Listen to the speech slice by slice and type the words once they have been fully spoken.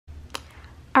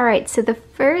Alright, so the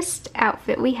first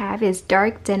outfit we have is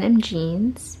dark denim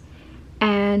jeans,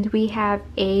 and we have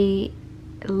a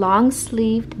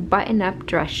long-sleeved button-up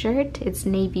dress shirt. It's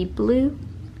navy blue.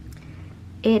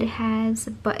 It has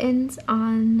buttons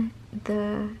on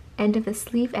the end of the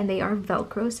sleeve and they are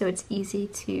Velcro, so it's easy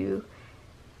to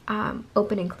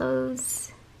open and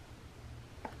close.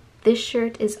 This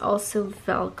shirt is also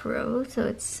Velcro, so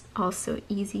it's also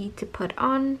easy to put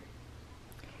on.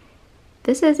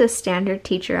 This is a standard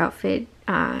teacher outfit,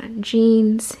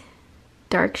 jeans,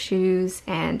 dark shoes,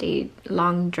 and a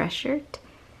long dress shirt.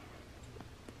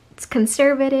 It's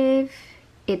conservative,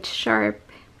 it's sharp,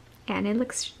 and it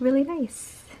looks really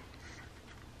nice.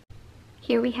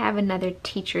 Here we have another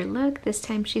teacher look. This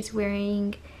time she's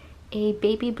wearing a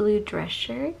baby blue dress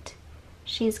shirt.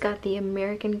 She's got the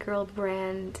American Girl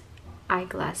brand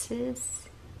eyeglasses,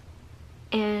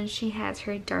 and she has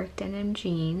her dark denim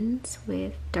jeans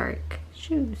with dark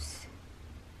shoes.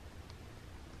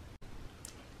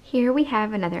 Here we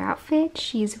have another outfit.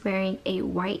 She's wearing a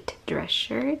white dress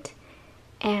shirt,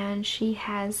 and she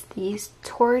has these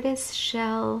tortoise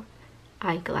shell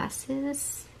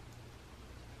eyeglasses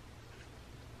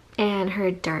and her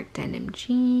dark denim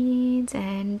jeans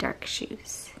and dark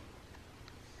shoes.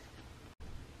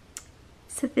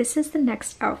 So this is the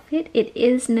next outfit. It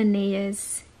is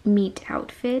Nanea's meet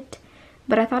outfit,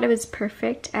 but I thought it was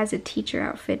perfect as a teacher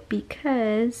outfit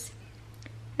because,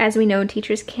 as we know,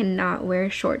 teachers cannot wear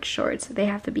short shorts. They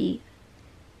have to be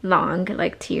long,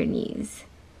 like to your knees.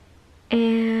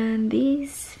 And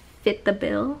these fit the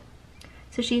bill.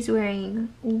 So she's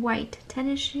wearing white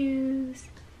tennis shoes,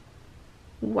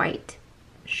 white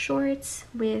shorts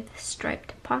with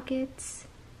striped pockets,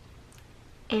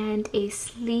 and a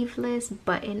sleeveless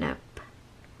button-up.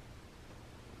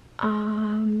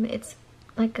 It's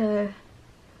like a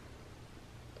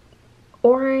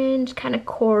orange kind of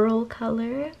coral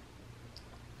color,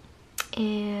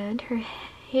 and her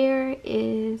hair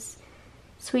is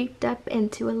swept up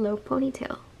into a low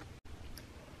ponytail.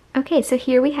 Okay, so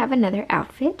here we have another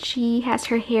outfit. She has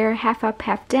her hair half up,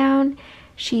 half down.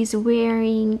 She's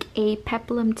wearing a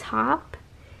peplum top.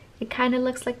 It kind of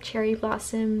looks like cherry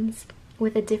blossoms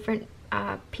with a different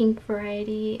pink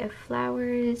variety of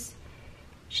flowers.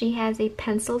 She has a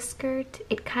pencil skirt.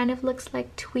 It kind of looks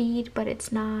like tweed, but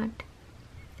it's not.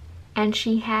 And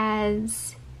she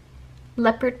has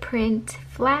leopard print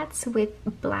flats with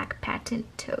black patent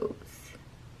toes.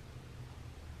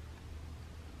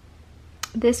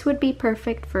 This would be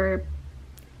perfect for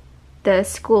the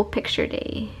school picture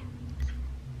day.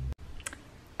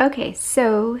 Okay,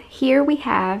 so here we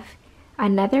have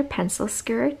another pencil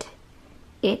skirt.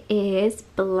 It is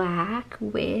black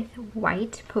with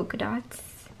white polka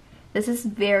dots. This is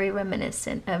very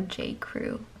reminiscent of J.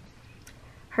 Crew.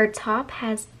 Her top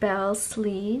has bell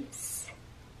sleeves,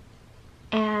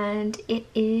 and it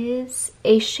is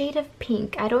a shade of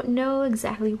pink. I don't know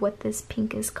exactly what this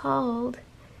pink is called,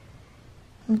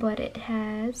 but it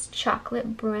has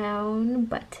chocolate brown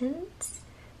buttons.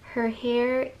 Her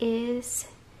hair is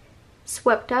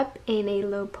swept up in a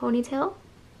low ponytail,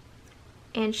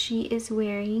 and she is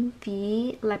wearing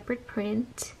the leopard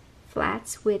print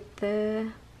flats with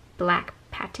the black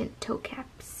patent toe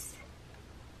caps.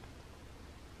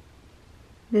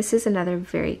 This is another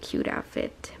very cute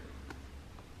outfit.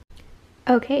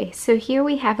 Okay, so here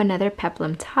we have another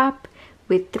peplum top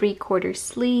with 3/4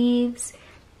 sleeves.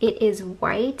 It is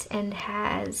white and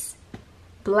has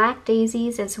black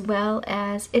daisies, as well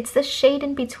as, it's the shade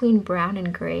in between brown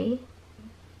and gray.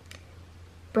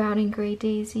 Brown and gray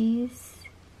daisies.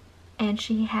 And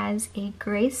she has a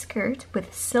gray skirt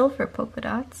with silver polka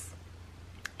dots.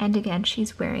 And again,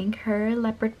 she's wearing her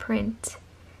leopard print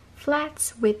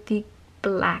flats with the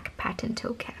black patent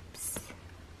toe caps.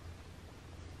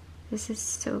 This is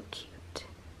so cute.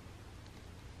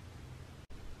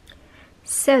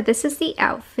 So this is the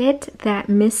outfit that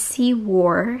Ms.C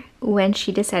wore when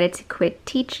she decided to quit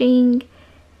teaching.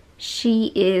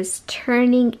 She is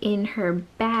turning in her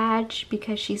badge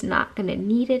because she's not gonna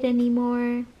need it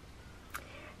anymore.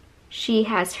 She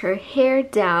has her hair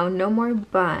down, no more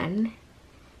bun.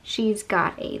 She's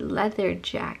got a leather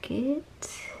jacket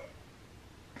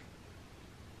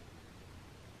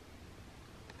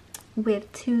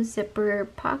with 2 zipper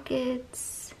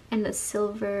pockets and a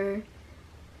silver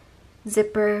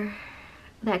zipper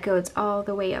that goes all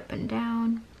the way up and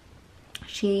down.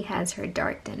 She has her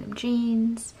dark denim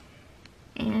jeans,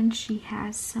 and she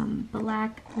has some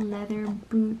black leather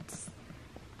boots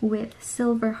with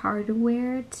silver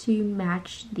hardware to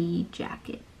match the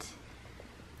jacket.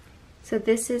 So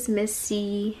this is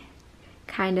Ms.C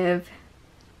kind of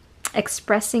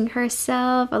expressing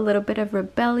herself, a little bit of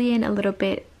rebellion, a little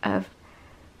bit of,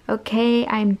 okay,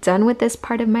 I'm done with this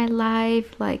part of my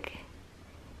life, like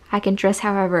I can dress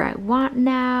however I want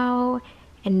now,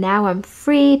 and now I'm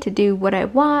free to do what I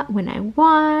want when I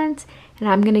want, and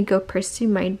I'm gonna go pursue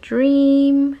my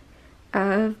dream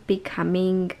of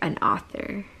becoming an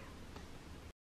author.